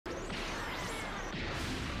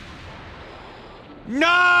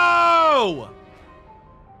No!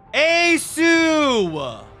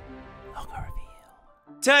 Asu!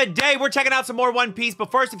 Today, we're checking out some more One Piece, but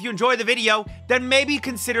first, if you enjoyed the video, then maybe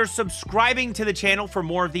consider subscribing to the channel for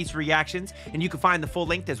more of these reactions, and you can find the full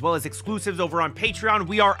link as well as exclusives over on Patreon.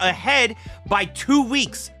 We are ahead by 2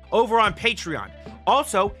 weeks over on Patreon.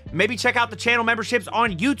 Also, maybe check out the channel memberships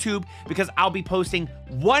on YouTube because I'll be posting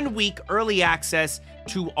 1 week early access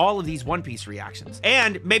to all of these One Piece reactions.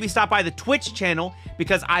 And maybe stop by the Twitch channel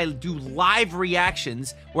because I do live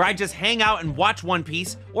reactions where I just hang out and watch One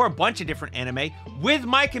Piece or a bunch of different anime with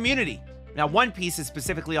my community. Now, One Piece is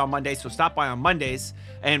specifically on Mondays, so stop by on Mondays,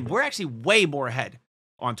 and we're actually way more ahead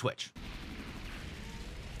on Twitch.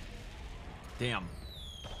 Damn.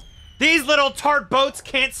 These little tart boats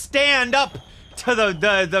can't stand up to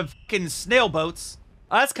the fucking snail boats.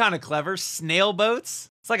 Oh, that's kind of clever. Snail boats?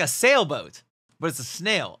 It's like a sailboat, but it's a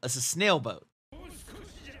snail. It's a snail boat.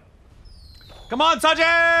 Come on,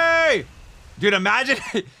 Sanji! Dude, imagine,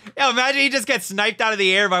 imagine he just gets sniped out of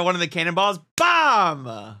the air by one of the cannonballs. Bomb!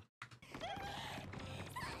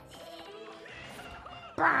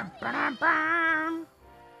 Bam, bam, bam.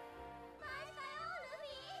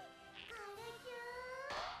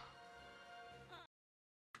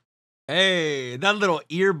 Hey, that little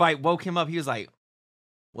ear bite woke him up. He was like,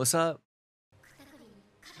 what's up?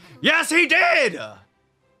 Yes, he did!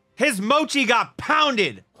 His mochi got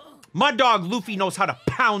pounded. My dog Luffy knows how to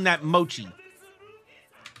pound that mochi.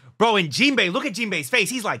 Bro, and Jinbei, look at Jinbei's face.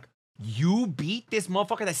 He's like, you beat this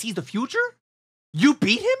motherfucker that sees the future? You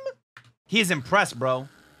beat him? He is impressed, bro.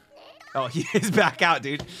 Oh, he is back out,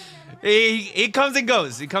 dude. He comes and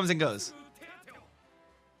goes. He comes and goes.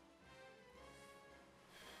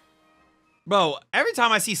 Bro, every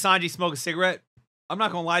time I see Sanji smoke a cigarette, I'm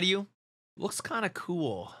not gonna lie to you, looks kind of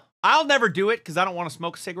cool. I'll never do it because I don't want to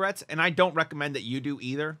smoke cigarettes, and I don't recommend that you do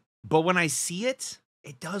either. But when I see it,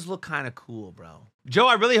 it does look kind of cool, bro. Joe,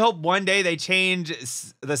 I really hope one day they change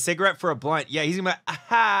the cigarette for a blunt. Yeah, he's gonna be like,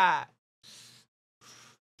 aha!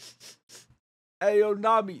 Hey, yo,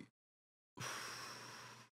 Nami.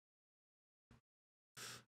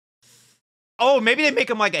 Oh, maybe they make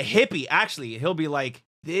him like a hippie. Actually, he'll be like,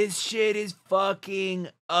 this shit is fucking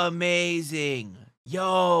amazing.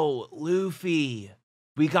 Yo, Luffy,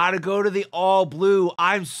 we gotta go to the all blue.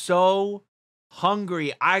 I'm so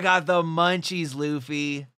hungry. I got the munchies,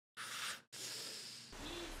 Luffy.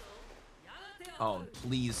 Oh,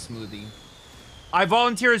 please, Smoothie. I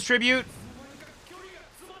volunteer as tribute.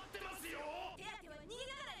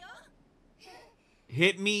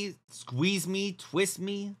 Hit me, squeeze me, twist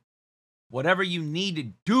me. Whatever you need to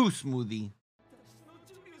do, Smoothie.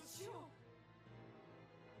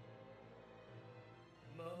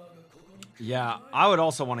 Yeah, I would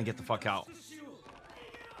also want to get the fuck out.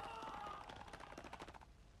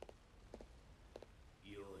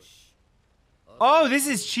 Oh, this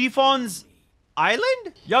is Chiffon's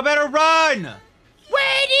island? Y'all better run!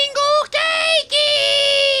 Wedding cake!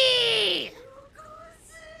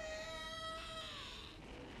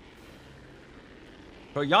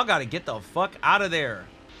 Bro, y'all gotta get the fuck out of there.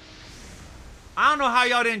 I don't know how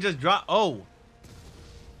y'all didn't just drop. Oh.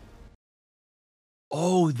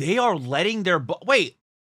 Oh, they are letting their boat. Wait,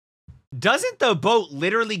 doesn't the boat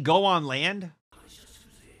literally go on land?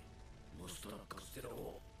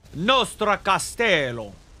 Nostra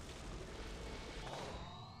Castello.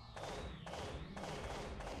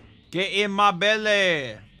 Get in my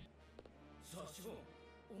belly.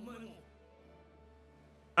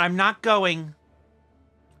 I'm not going.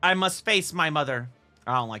 I must face my mother.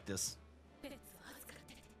 I don't like this.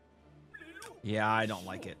 Yeah, I don't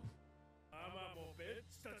like it.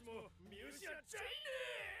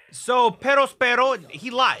 So, pero,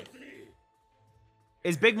 he lied.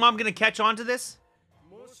 Is Big Mom gonna catch on to this?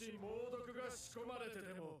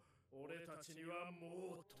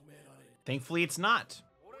 Thankfully, it's not.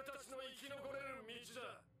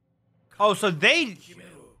 Oh, so they...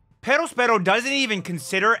 Pero doesn't even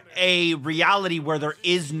consider a reality where there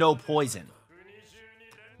is no poison.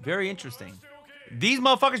 Very interesting. These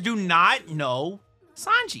motherfuckers do not know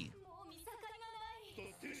Sanji.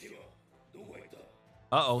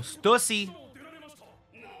 Uh-oh, Stussy.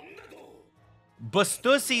 But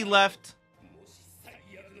Stussy left.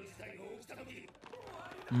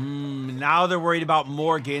 Now they're worried about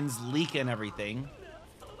Morgan's leaking everything.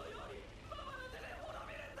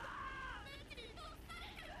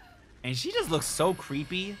 And she just looks so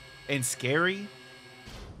creepy and scary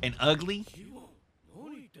and ugly.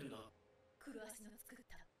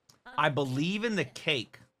 I believe in the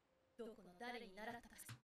cake.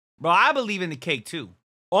 Bro, I believe in the cake too.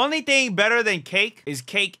 Only thing better than cake is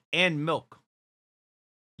cake and milk.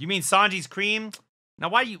 You mean Sanji's cream? Now,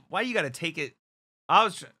 why you gotta take it? I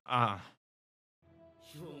was,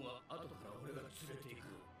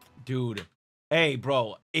 dude. Hey,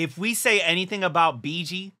 bro, if we say anything about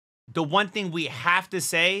BG, the one thing we have to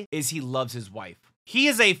say is he loves his wife. He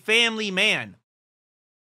is a family man.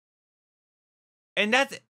 And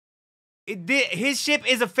that's his ship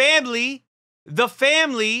is a family. The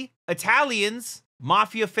family, Italians,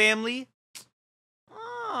 mafia family.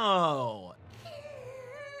 Oh.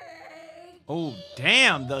 Oh,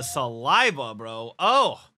 damn, the saliva, bro.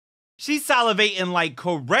 Oh, she's salivating like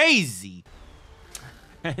crazy.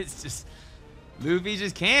 It's just, Luffy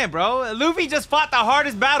just can't, bro. Luffy just fought the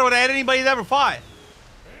hardest battle that anybody's ever fought.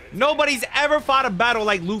 Nobody's ever fought a battle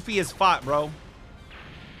like Luffy has fought, bro.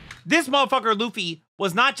 This motherfucker, Luffy,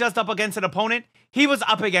 was not just up against an opponent. He was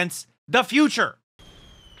up against the future.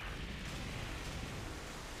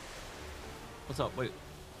 What's up? Wait.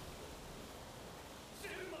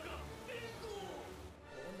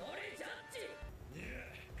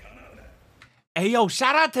 Hey, yo,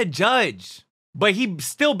 shout out to Judge. But he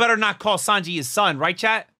still better not call Sanji his son, right,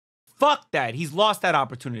 chat? Fuck that. He's lost that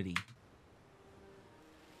opportunity.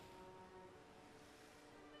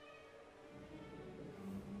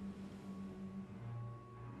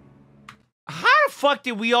 How the fuck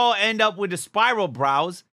did we all end up with the spiral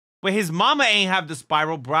brows, but his mama ain't have the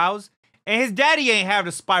spiral brows, and his daddy ain't have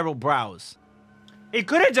the spiral brows? It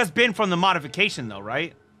could have just been from the modification, though,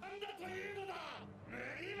 right?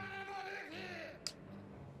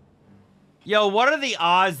 Yo, what are the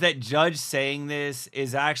odds that Judge saying this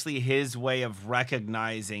is actually his way of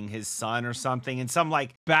recognizing his son or something in some,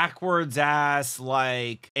 like, backwards ass,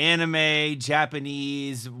 like, anime,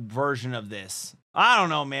 Japanese version of this? I don't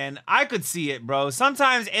know, man. I could see it, bro.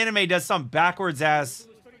 Sometimes anime does some backwards ass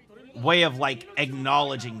way of, like,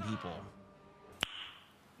 acknowledging people.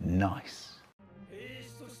 Nice.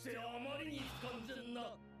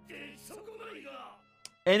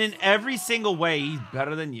 And in every single way, he's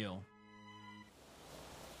better than you.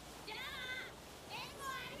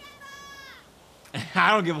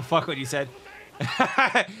 I don't give a fuck what you said.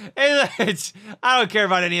 I don't care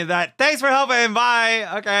about any of that. Thanks for helping.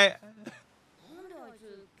 Bye. Okay.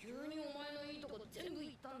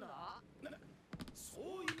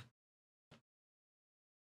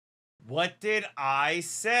 What did I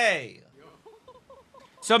say?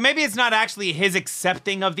 So maybe it's not actually his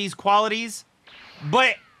accepting of these qualities,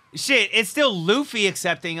 but shit, it's still Luffy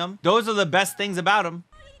accepting them. Those are the best things about him.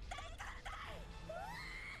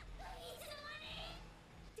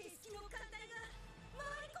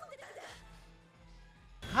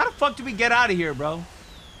 How the fuck do we get out of here, bro?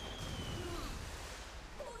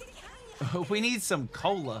 We need some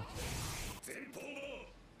cola.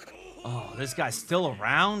 Oh, this guy's still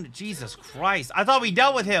around? Jesus Christ. I thought we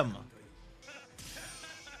dealt with him.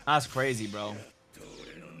 That's crazy, bro.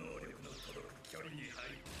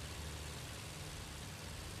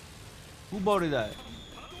 Who boated that?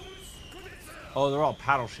 Oh, they're all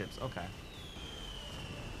paddle ships. Okay.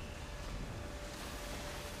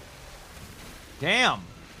 Damn.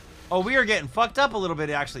 Oh, we are getting fucked up a little bit,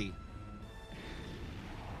 actually.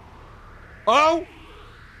 Oh!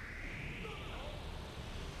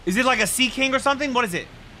 Is it like a Sea King or something? What is it?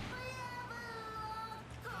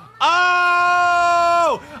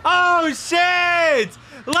 Oh! Oh, shit!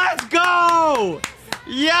 Let's go!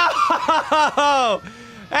 Yo!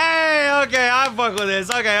 Hey, okay, I'm fucking with this.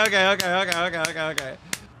 Okay.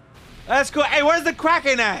 That's cool. Hey, where's the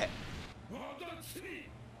Kraken at?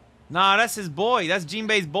 Nah, that's his boy. That's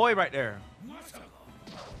Jinbei's boy right there.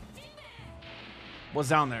 What's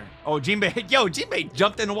down there? Oh, Jinbei. Yo, Jinbei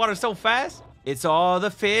jumped in the water so fast. It's all the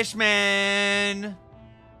fish, man.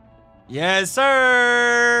 Yes,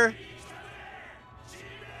 sir.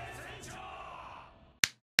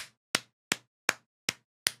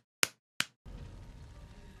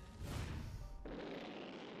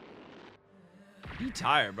 You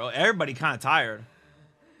tired, bro. Everybody kind of tired.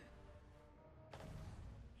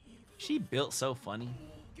 She built so funny.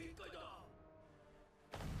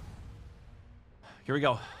 Here we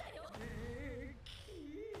go.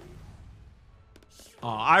 Oh,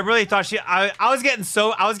 I really thought I was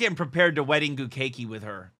getting prepared to wedding Gukeki with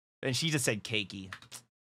her. And she just said keiki.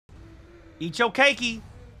 Eat your keiki.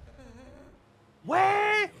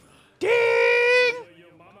 Where? Ding!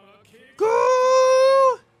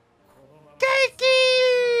 Goo!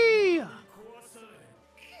 Keiki!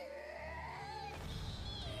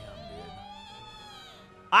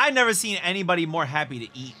 I've never seen anybody more happy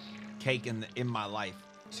to eat cake in my life.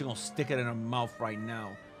 She's gonna stick it in her mouth right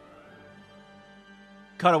now.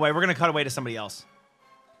 Cut away. We're gonna cut away to somebody else.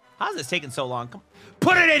 How's this taking so long? Come,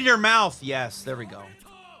 put it in your mouth. Yes, there we go.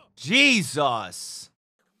 Jesus.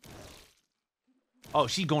 Oh,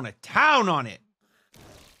 she's going to town on it.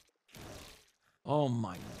 Oh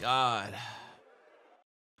my god.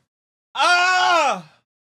 Ah!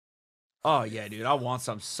 Oh yeah, dude. I want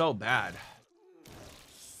some so bad.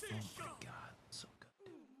 Oh my god. So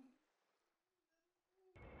good.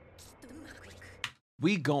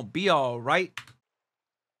 We gonna be all right.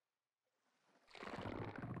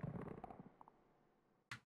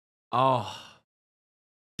 Oh.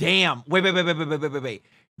 Damn. Wait.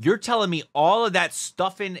 You're telling me all of that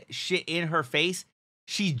stuffing shit in her face,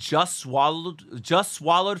 she just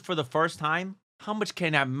swallowed for the first time? How much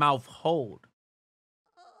can that mouth hold?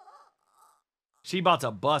 She about to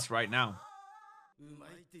bust right now.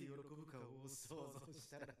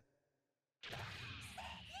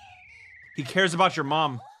 He cares about your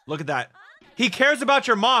mom. Look at that. He cares about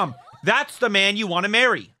your mom. That's the man you want to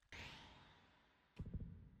marry.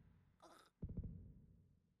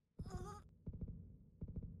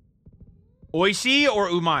 Oishi or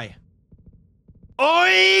umai?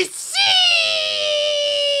 Oishi!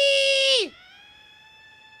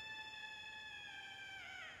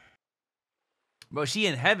 Bro, she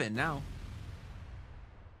in heaven now.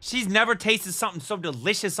 She's never tasted something so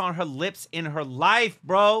delicious on her lips in her life,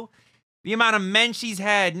 bro. The amount of men she's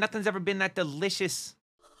had, nothing's ever been that delicious.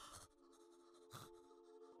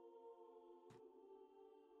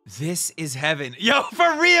 This is heaven. Yo,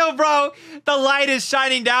 for real, bro. The light is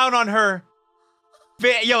shining down on her.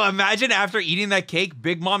 Yo, imagine after eating that cake,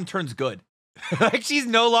 Big Mom turns good. Like, she's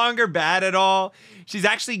no longer bad at all. She's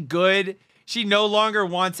actually good. She no longer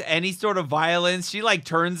wants any sort of violence. She, like,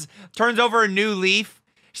 turns over a new leaf.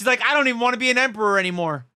 She's like, I don't even want to be an emperor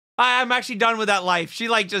anymore. I'm actually done with that life. She,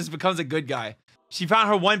 like, just becomes a good guy. She found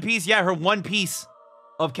her one piece. Yeah, her one piece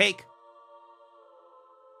of cake.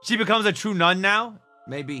 She becomes a true nun now.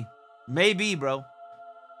 Maybe. Maybe, bro.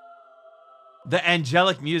 The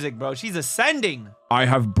angelic music, bro. She's ascending. I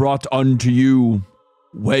have brought unto you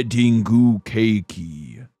wedding goo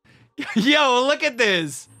cakey. Yo, look at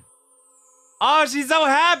this. Oh, she's so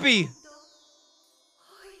happy.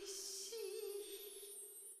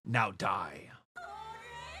 Now die.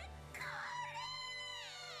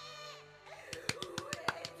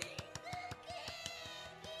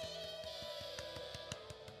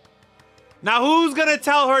 Now who's gonna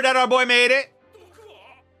tell her that our boy made it?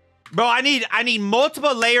 Bro, I need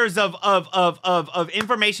multiple layers of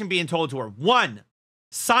information being told to her. 1,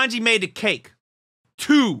 Sanji made the cake.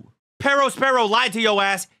 2, Pero Sparrow lied to your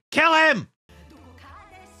ass. Kill him!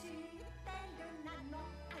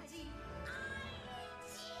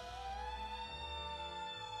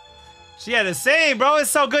 She had to sing, bro. It's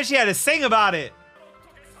so good she had to sing about it.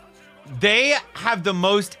 They have the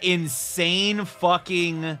most insane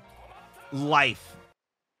fucking life.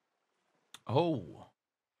 Oh,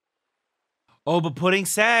 but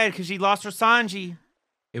Pudding's sad because she lost her Sanji.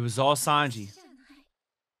 It was all Sanji.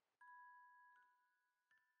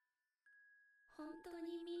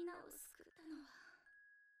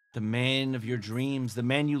 The man of your dreams, the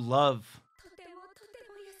man you love.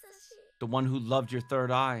 The one who loved your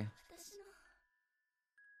third eye.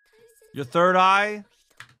 Your third eye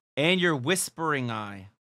and your whispering eye.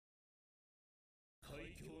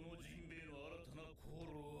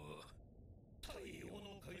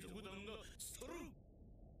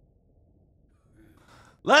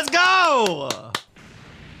 Let's go!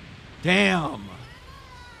 Damn.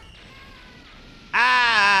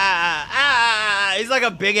 He's like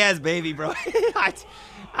a big ass baby, bro.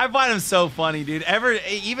 I find him so funny, dude.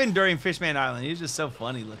 Even during Fishman Island, he's just so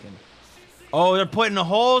funny looking. Oh, they're putting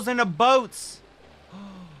holes in the boats.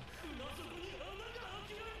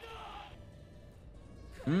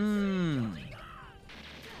 Mmm.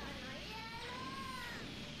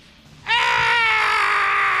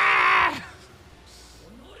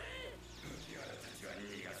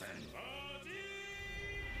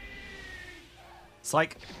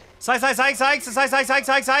 Psych. Psych.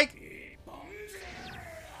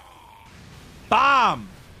 Bomb.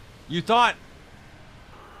 You thought.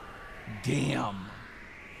 Damn.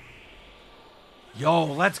 Yo,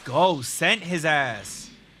 let's go. Sent his ass.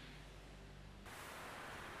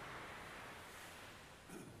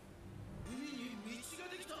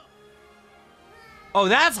 Oh,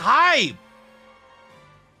 that's hype.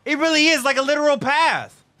 It really is like a literal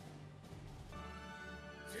path.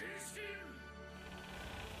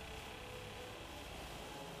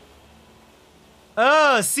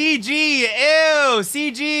 Oh, CG. Ew,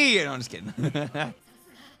 CG. No, I'm just kidding.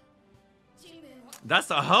 That's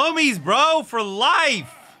the homies, bro, for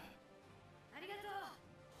life.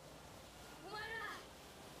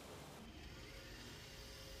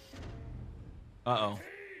 Uh-oh.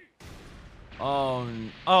 Oh,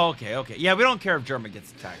 okay, okay. Yeah, we don't care if Germa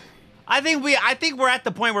gets attacked. I think we're at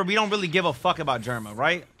the point where we don't really give a fuck about Germa,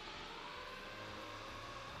 right?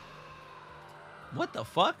 What the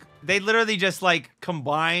fuck? They literally just like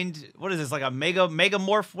combined. What is this? Like a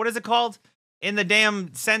megamorph? What is it called? In the damn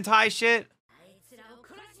Sentai shit?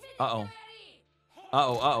 Uh-oh.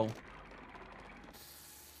 Uh-oh, uh-oh.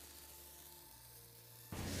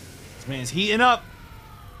 This man's heating up.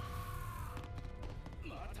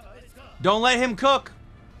 Don't let him cook.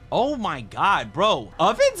 Oh my god, bro.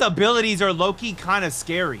 Oven's abilities are low-key kind of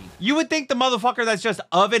scary. You would think the motherfucker that's just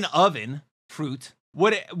oven fruit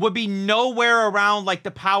would be nowhere around like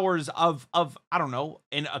the powers of I don't know,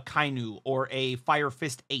 a Kainu or a Fire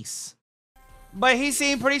Fist Ace. But he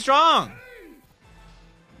seemed pretty strong.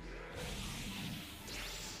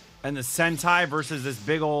 And the Sentai versus this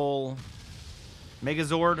big ol'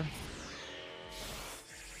 Megazord.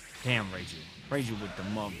 Damn, Reiju. Reiju with the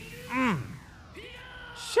mug.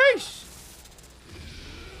 Sheesh.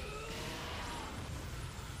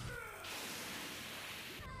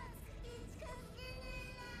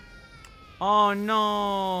 Oh,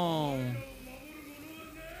 no.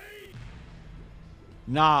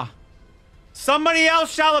 Nah. Somebody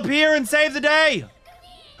else shall appear and save the day.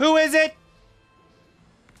 Who is it?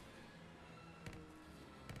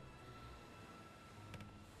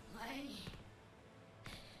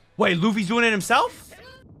 Wait, Luffy's doing it himself?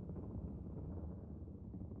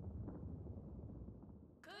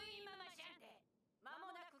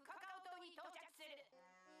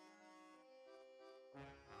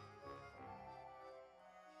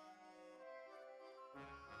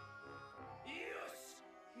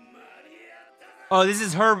 Oh, this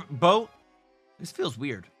is her boat? This feels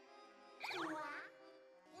weird.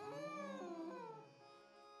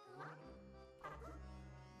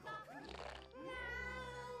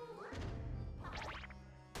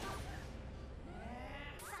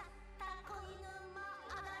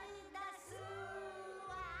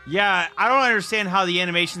 Yeah, I don't understand how the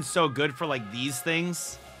animation's so good for like these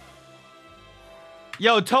things.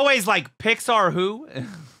 Yo, Toei's like Pixar who?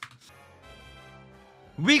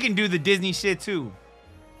 We can do the Disney shit too.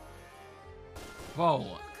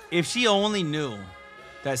 Whoa, if she only knew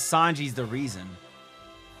that Sanji's the reason.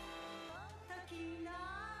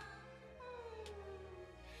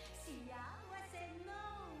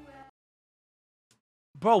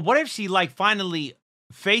 Bro, what if she like finally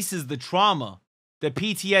faces the trauma, the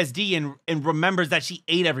PTSD, and remembers that she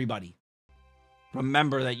ate everybody?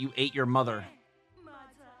 Remember that you ate your mother.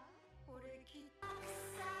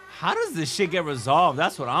 How does this shit get resolved?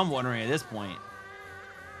 That's what I'm wondering at this point.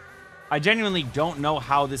 I genuinely don't know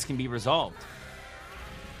how this can be resolved.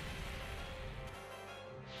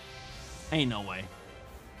 Ain't no way.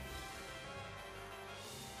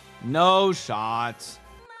 No shots.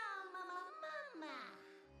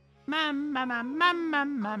 I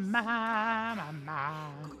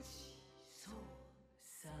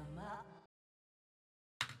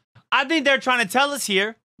think they're trying to tell us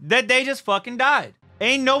here that they just fucking died.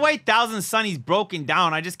 Ain't no way Thousand Sunny's broken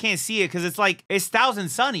down. I just can't see it because it's like, it's Thousand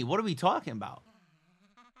Sunny. What are we talking about?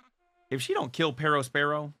 If she don't kill Pero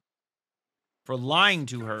Sparrow for lying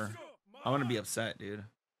to her, I'm gonna be upset, dude.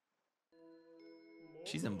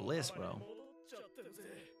 She's in bliss, bro.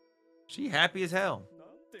 She happy as hell.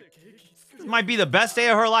 This might be the best day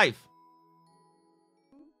of her life.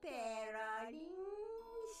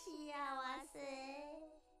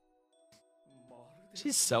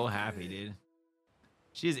 She's so happy, dude.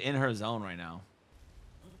 She's in her zone right now.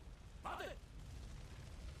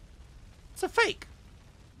 It's a fake.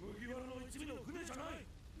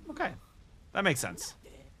 Okay. That makes sense.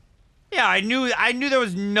 Yeah, I knew there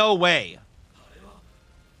was no way.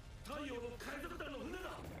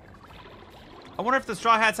 I wonder if the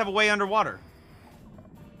Straw Hats have a way underwater.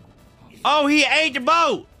 Oh, he ate the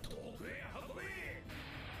boat!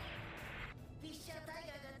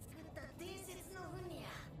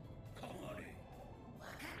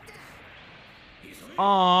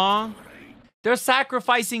 Aww. They're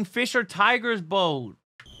sacrificing Fisher Tiger's boat.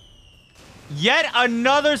 Yet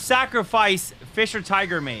another sacrifice Fisher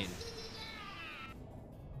Tiger made.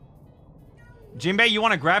 Jinbei, you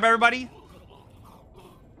want to grab everybody?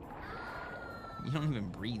 You don't even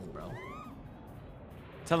breathe, bro.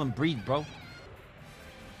 Tell him breathe, bro.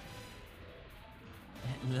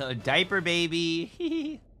 Little diaper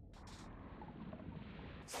baby.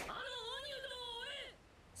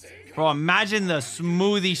 Bro, imagine the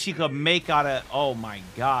smoothie she could make out of... Oh my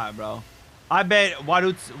god, bro. I bet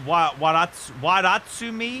Wadatsumi,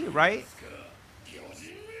 right?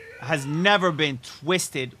 Has never been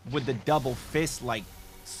twisted with the double fist like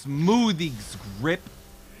smoothie's grip.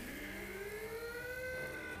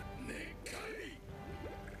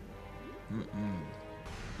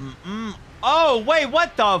 Oh, wait,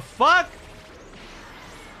 what the fuck?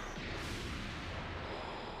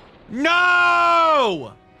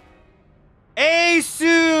 No!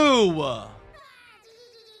 Asu!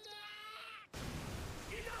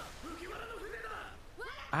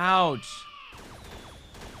 Ouch.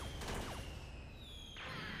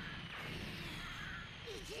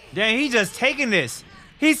 Dang, he's just taking this.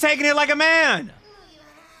 He's taking it like a man.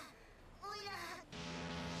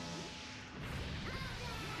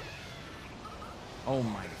 Oh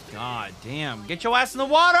my god, damn. Get your ass in the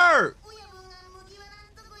water!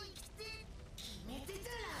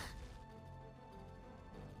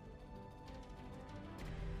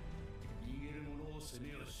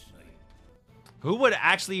 Who would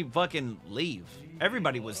actually fucking leave?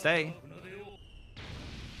 Everybody would stay.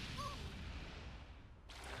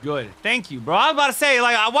 Good. Thank you, bro. I was about to say,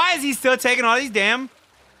 like, why is he still taking all these damn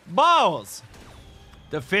balls?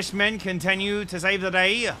 The fishmen continue to save the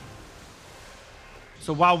day.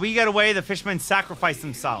 So while we get away, the fishmen sacrifice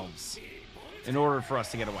themselves in order for us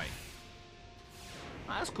to get away.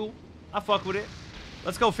 That's cool. I fuck with it.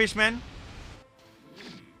 Let's go, fishmen.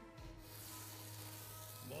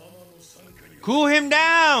 Cool him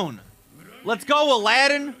down. Let's go,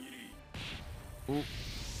 Aladdin. Ooh.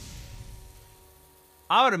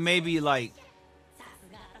 I would have maybe, like,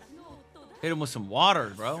 hit him with some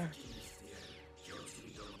water, bro.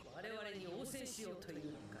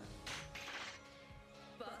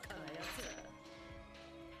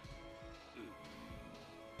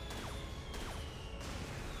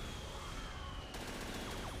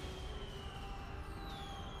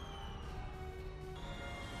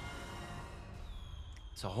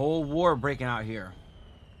 It's a whole war breaking out here.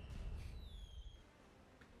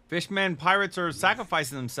 Fishmen pirates are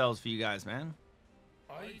sacrificing themselves for you guys, man.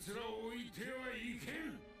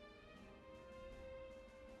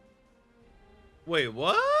 Wait,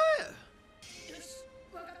 what?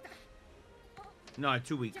 No,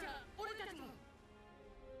 2 weeks.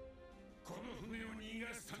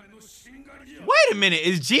 Wait a minute,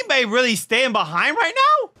 is Jinbei really staying behind right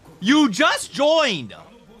now? You just joined.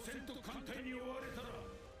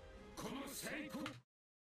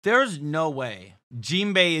 There's no way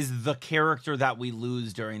Jinbei is the character that we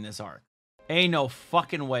lose during this arc. Ain't no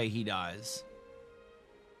fucking way he dies.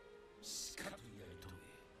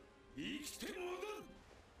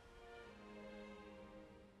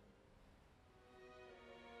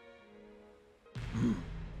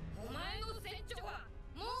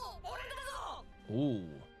 Ooh.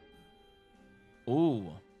 Ooh.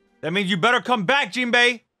 That means you better come back,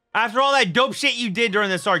 Jinbei. After all that dope shit you did during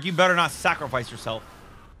this arc, you better not sacrifice yourself.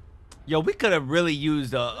 Yo, we could have really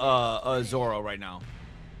used a Zoro right now.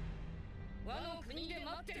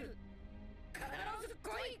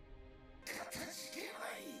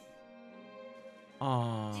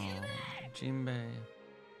 Oh, Jinbei.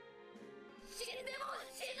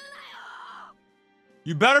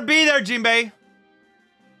 You better be there, Jinbei.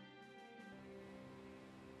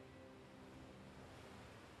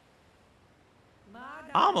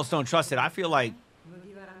 I almost don't trust it. I feel like...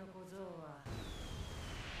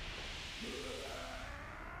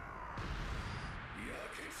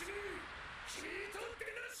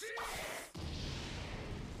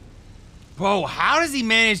 Bro, how does he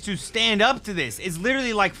manage to stand up to this? It's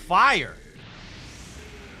literally like fire.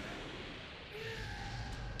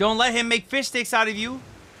 Don't let him make fish sticks out of you.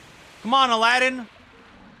 Come on, Aladdin.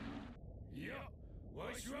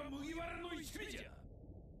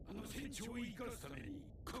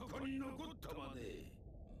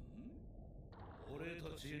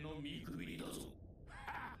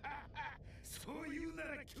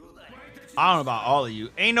 I don't know about all of you.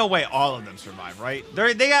 Ain't no way all of them survive, right?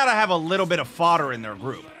 They gotta have a little bit of fodder in their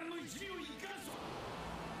group.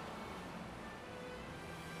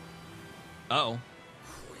 Uh-oh.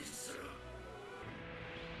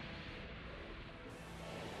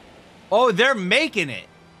 Oh, they're making it.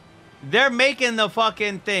 They're making the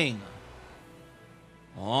fucking thing.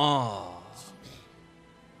 Oh.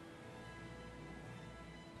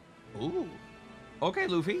 Ooh. Okay,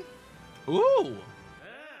 Luffy. Ooh.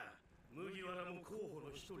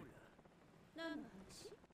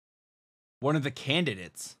 One of the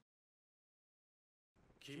candidates.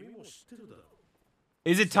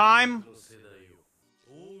 Is it time?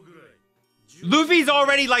 Luffy's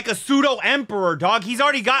already like a pseudo emperor, dog. He's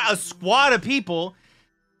already got a squad of people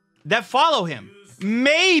that follow him.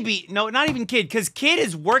 Maybe, no, not even Kid, because Kid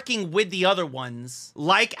is working with the other ones,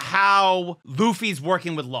 like how Luffy's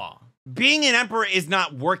working with Law. Being an emperor is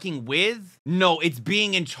not working with, no, it's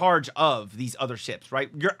being in charge of these other ships, right?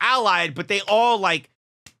 You're allied, but they all like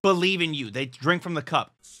believe in you. They drink from the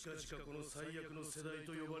cup.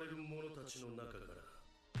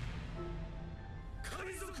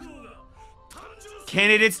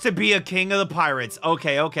 Candidates to be a king of the pirates.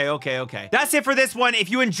 Okay. That's it for this one. If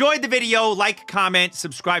you enjoyed the video, like, comment,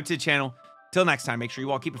 subscribe to the channel. Till next time, make sure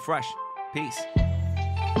you all keep it fresh. Peace.